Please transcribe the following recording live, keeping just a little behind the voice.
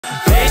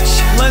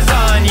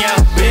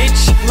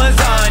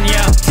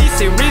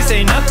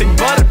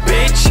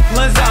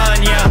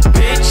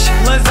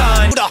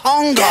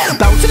longer.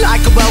 Bounce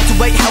like a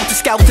welterweight, helter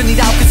skelter, need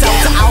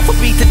Alka-Seltzer, alpha,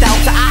 beta,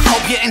 delta. I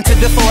help you into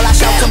the fall, I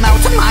shelter,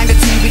 melt a mind, a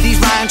tea with these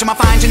rhymes, I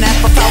find you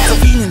never felt a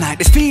feeling like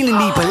this, feeling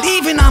me,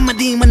 believing I'm a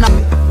demon.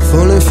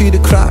 Falling through the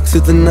cracks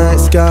of the night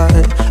sky,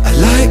 a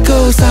light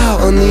goes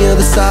out on the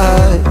other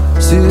side.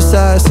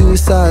 Suicide,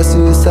 suicide,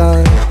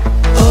 suicide.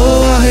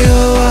 Oh I,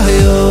 oh I,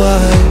 oh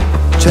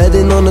I.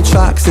 Treading on the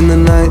tracks in the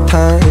night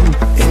time.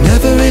 It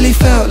never really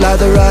felt like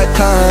the right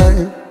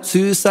time.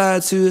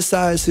 Suicide,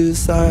 suicide,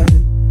 suicide.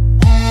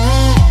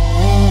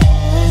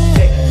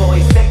 Sick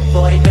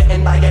boy,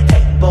 bitten by a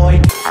tech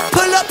boy.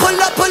 Pull up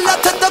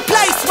to the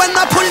place. When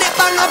I pull it,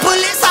 bang, I pull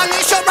it, sang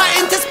it, shot right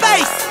into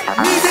space.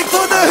 Music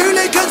for the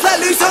hooligans, let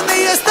loose on the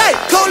estate.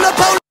 Call the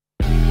police.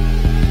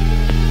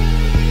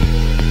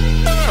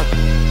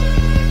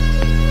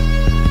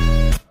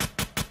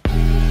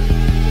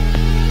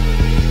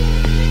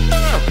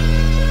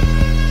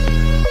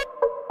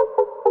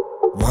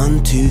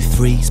 1, 2,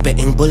 3,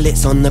 spitting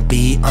bullets on the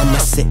beat. I'm a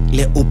sick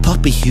little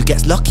puppy who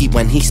gets lucky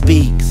when he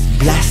speaks.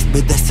 Blessed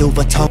with the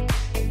silver tongue.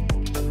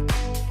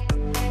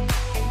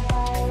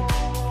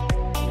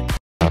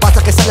 But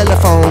like a cellular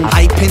phone,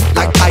 hyping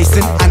like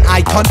Tyson, an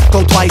icon,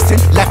 go twice in,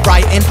 left,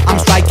 right in. I'm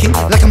striking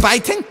like I'm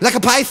biting, like a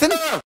python.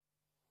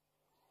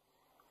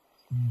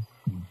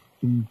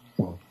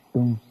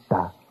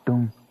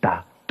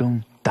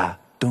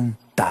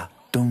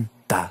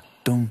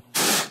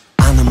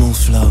 Animal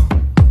flow.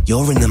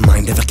 You're in the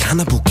mind of a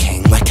cannibal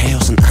king, where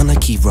chaos and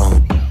anarchy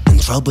roam,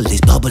 and trouble is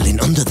bubbling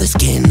under the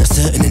skin. A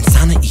certain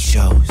insanity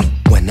shows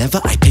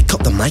whenever I pick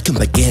up the mic and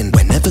begin.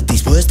 Whenever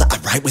these words that I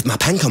write with my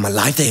pen come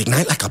alive, they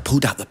ignite like I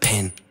pulled out the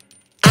pin.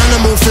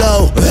 Animal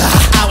flow,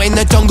 out in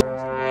the jungle.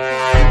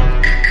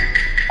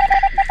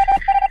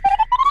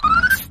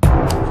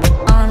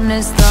 On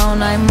this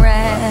throne I'm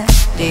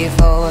ready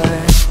for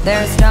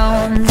their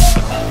stones.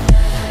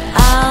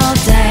 I'll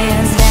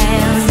dance,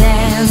 dance, dance.